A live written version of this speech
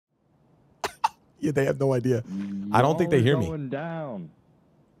Yeah, they have no idea. I don't think they hear me. Going down.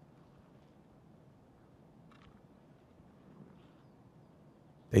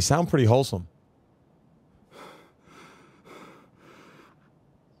 They sound pretty wholesome.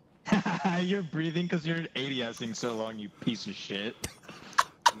 You're breathing because you're ADSing so long, you piece of shit.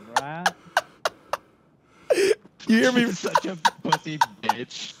 Right? You hear me? You're such a pussy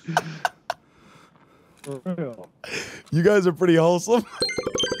bitch. For real. You guys are pretty wholesome.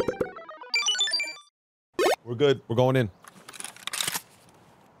 We're good. We're going in.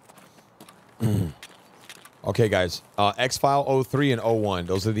 Okay, guys. X-File 03 and 01.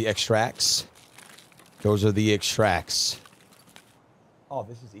 Those are the extracts. Those are the extracts. Oh,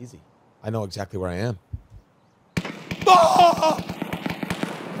 this is easy. I know exactly where I am. Oh!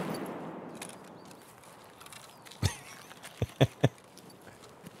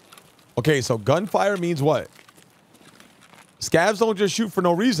 Okay, so gunfire means what? Scavs don't just shoot for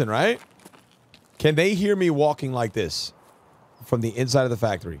no reason, right? Can they hear me walking like this from the inside of the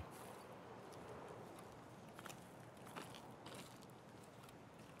factory?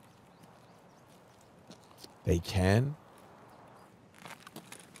 They can?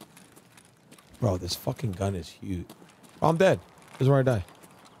 Bro, this fucking gun is huge. Oh, I'm dead. This is where I die.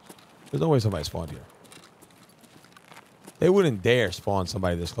 There's no way somebody spawned here. They wouldn't dare spawn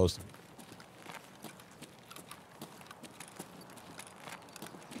somebody this close to me.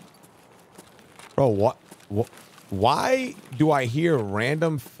 Bro, what? Why do I hear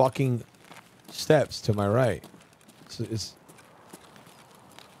random fucking steps to my right?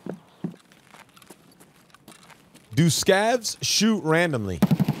 Do scavs shoot randomly?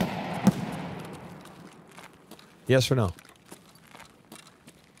 Yes or no? Those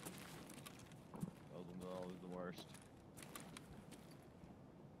are always the worst.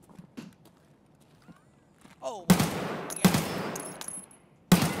 Oh,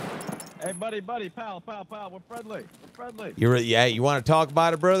 yeah. Hey, buddy, pal, we're friendly. We're friendly. Yeah, you want to talk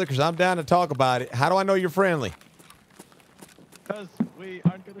about it, brother? Because I'm down to talk about it. How do I know you're friendly? Because we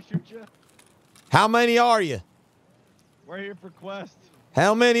aren't going to shoot you. How many are you? We're here for quests.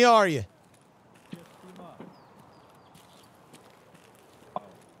 How many are you? Just team up.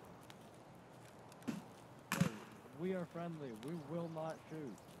 Hey, we are friendly. We will not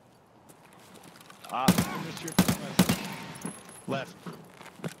shoot. Finish your quest. Left.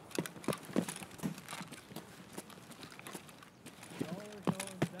 Y'all are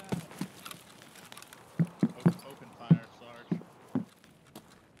going down. Open fire, Sarge.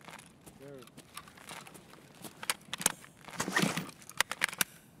 There.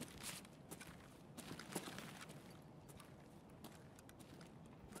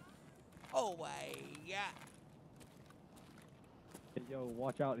 Oh, yeah. Hey, yo,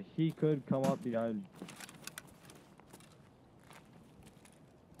 watch out. He could come up behind.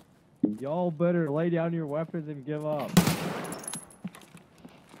 Y'all better lay down your weapons and give up.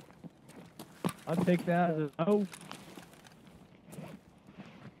 I'll take that as a no.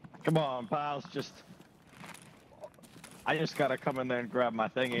 Come on, pals. I just gotta come in there and grab my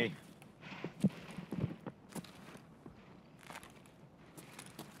thingy.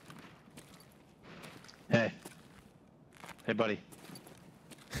 Hey. Hey, buddy.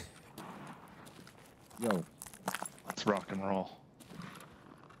 Yo. Let's rock and roll.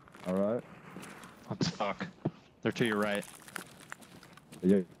 All right. Let's fuck. They're to your right.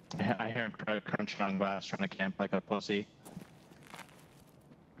 Yeah. I hear him crunching on glass, trying to camp like a pussy.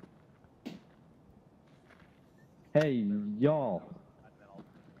 Hey, y'all.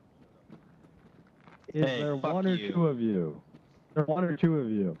 Is Hey, there fuck one or you. two of you? There one or two of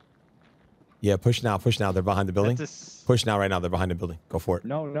you? Yeah, push now. Push now. They're behind the building. Push now right now. They're behind the building. Go for it.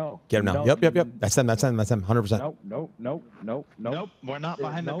 No. Get them now. No. Yep. That's them. 100%. Nope. We're not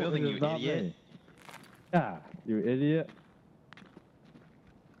behind the building, you idiot. Me. Yeah, you idiot.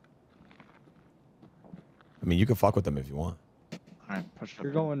 I mean, you can fuck with them if you want. Alright, push up.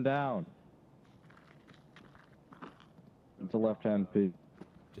 You're going down. It's a left-hand peek.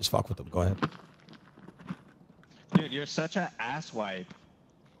 Just fuck with them. Go ahead. Dude, you're such an asswipe.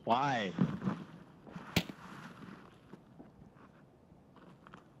 Why?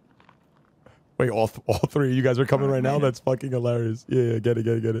 Wait, all three of you guys are coming right now? That's fucking hilarious. Yeah, get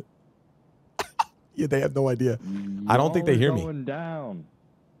it. Yeah, they have no idea. I don't think they hear me. Going down.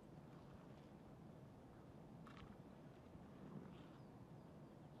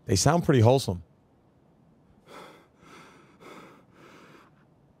 They sound pretty wholesome.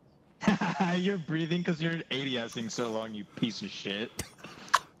 You're breathing because you're ADSing so long, you piece of shit.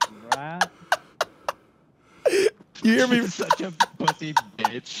 Right? You hear me? You're such a pussy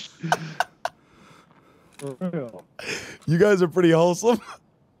bitch. For real. You guys are pretty wholesome.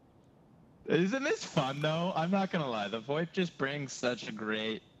 Isn't this fun though? I'm not gonna lie. The VoIP just brings such a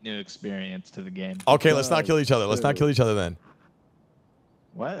great new experience to the game. Okay, let's not kill each other. Let's not kill each other then.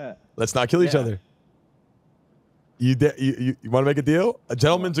 What? Let's not kill each other. You want to make a deal? A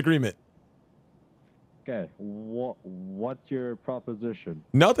gentleman's agreement. Okay. What's your proposition?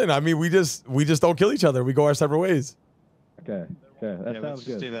 Nothing. I mean, we just don't kill each other. We go our separate ways. Okay. Okay. That Yeah, sounds let's just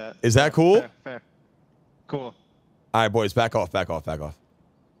good. do that. Is that cool? Fair, fair. Cool. All right, boys, back off, back off, back off.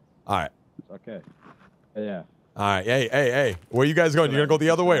 All right. Okay. Yeah. All right. Hey. Where you guys going? You're gonna go the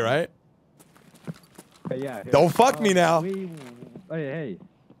other way, right? Okay, yeah. Don't fuck me now. Hey.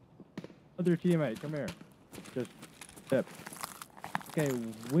 Other teammate, come here. Just tip. Okay,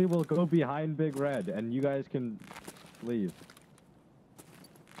 we will go behind Big Red, and you guys can leave.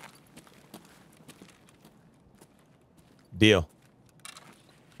 Deal.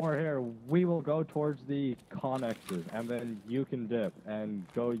 Or here, we will go towards the connexes, and then you can dip and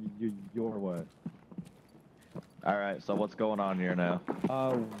go your way. All right, so what's going on here now?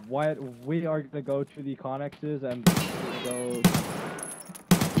 What we are gonna go to the connexes and go.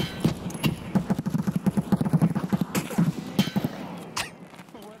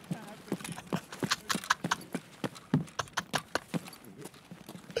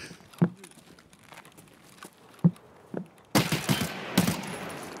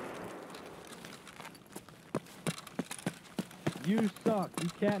 You suck. You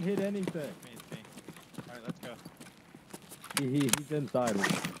can't hit anything. Me. All right, let's go. He's inside.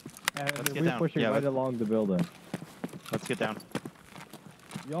 And Let's get we're down. pushing Yeah, right let's- along the building. Let's get down.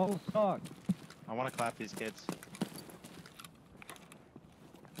 Y'all suck. I want to clap these kids.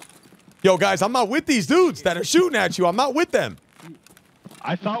 Yo, guys, I'm not with these dudes that are shooting at you. I'm not with them.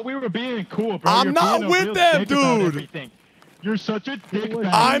 I thought we were being cool, bro. I'm You're not being a with real them, dick about dude. everything. You're such a dick bag,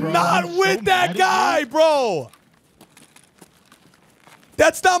 I'm bro. not I'm with so that mad guy, at bro.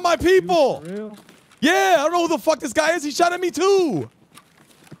 That's not my people. For real? Yeah, I don't know who the fuck this guy is. He shot at me too. you.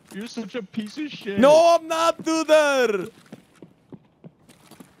 You're such a piece of shit. No, I'm not, dude.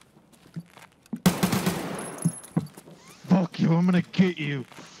 Fuck you. I'm gonna get you.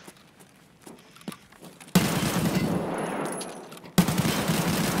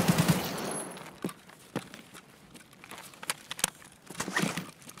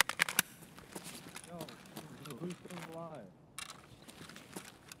 Yo, who's still alive?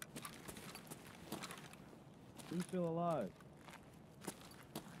 Who's still alive?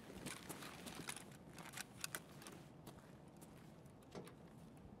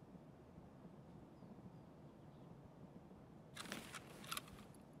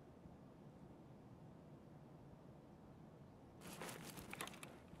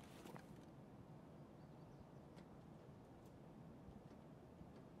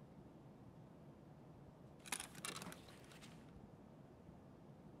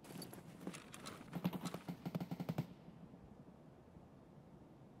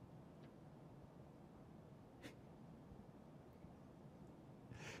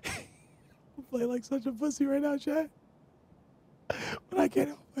 I'm playing like such a pussy right now, Chad. But I can't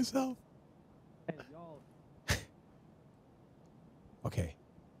help myself. Hey, y'all. Okay.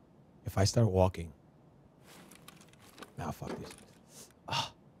 If I start walking. Nah, fuck this.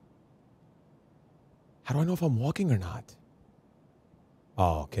 Ah. How do I know if I'm walking or not?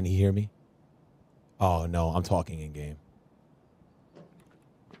 Oh, can he hear me? Oh, no, I'm talking in game.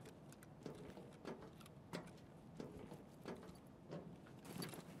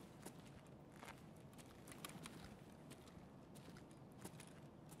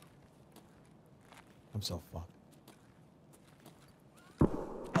 I'm so fucked.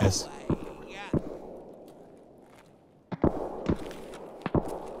 Yes. Yeah.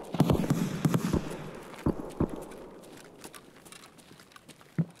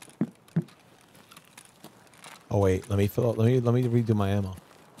 Oh wait, let me fill up. Let me redo my ammo.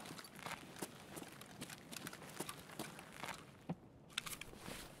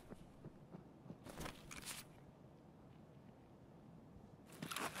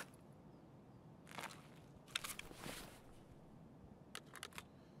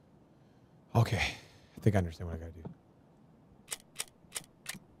 Okay, I think I understand what I gotta do.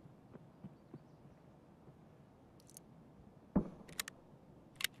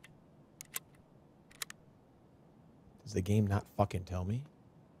 Does the game not fucking tell me?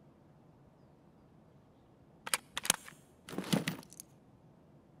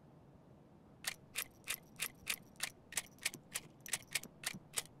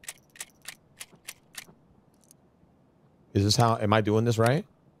 Is this how, am I doing this right?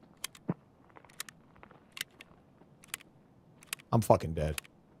 I'm fucking dead.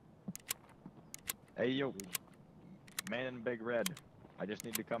 Hey, yo. Man in Big Red. I just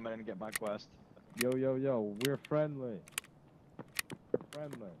need to come in and get my quest. Yo, yo, yo, we're friendly. We're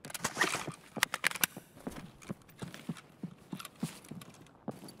friendly.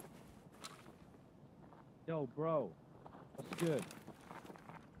 Yo, bro. What's good?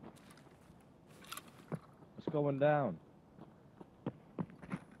 What's going down?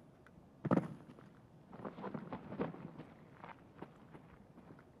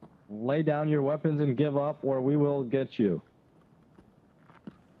 Lay down your weapons and give up, or we will get you.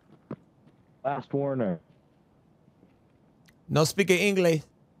 Last warning. No speaking English.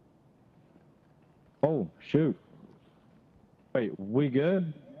 Oh, shoot. Wait, we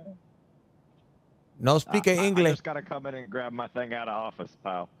good? No speaking I English. just gotta come in and grab my thing out of office,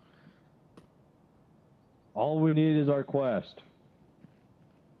 pal. All we need is our quest.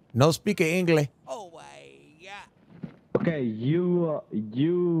 No speaking English. Oh my god. Okay, you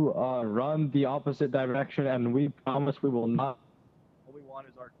run the opposite direction, and we promise we will not. All we want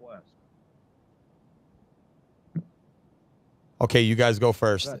is our quest. Okay, you guys go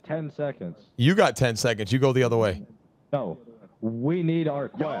first. We got 10 seconds. You got 10 seconds. You go the other way. No, we need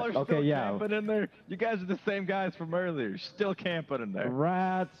our Y'all quest. are Okay, still yeah. camping in there. You guys are the same guys from earlier. Still camping in there.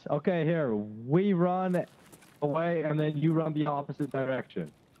 Rats. Okay, here. We run away, and then you run the opposite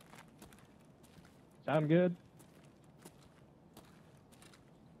direction. Sound good?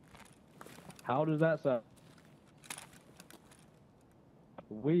 How does that sound?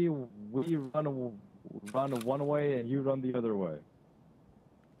 We run one way, and you run the other way.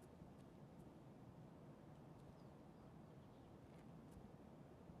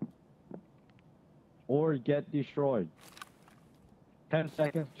 Or get destroyed. 10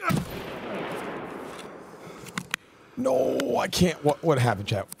 seconds. No, I can't. What happened,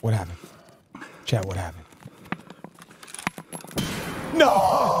 chat? What happened? Chat, what happened?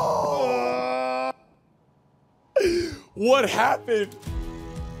 No! What happened?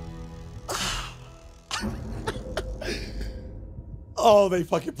 Oh, they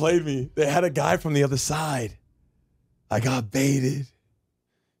fucking played me. They had a guy from the other side. I got baited.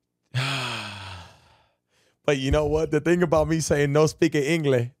 But you know what? The thing about me saying no speaking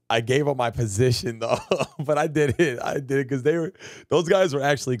English, I gave up my position though. But I did it. I did it because those guys were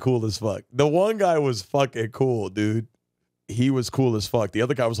actually cool as fuck. The one guy was fucking cool, dude. He was cool as fuck. The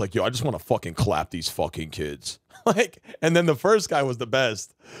other guy was like, yo, I just want to fucking clap these fucking kids. And then the first guy was the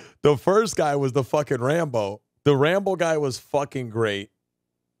best. The first guy was the fucking Rambo. The Rambo guy was fucking great.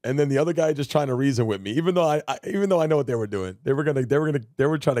 And then the other guy just trying to reason with me, even though I know what they were doing. They were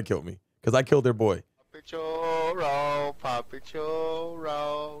trying to kill me because I killed their boy. Papi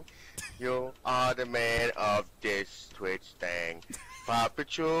Churro, you are the man of this Twitch thing. Papi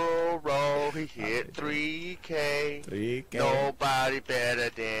Churro, he hit 3K. 3K. Nobody better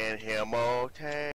than him, oh,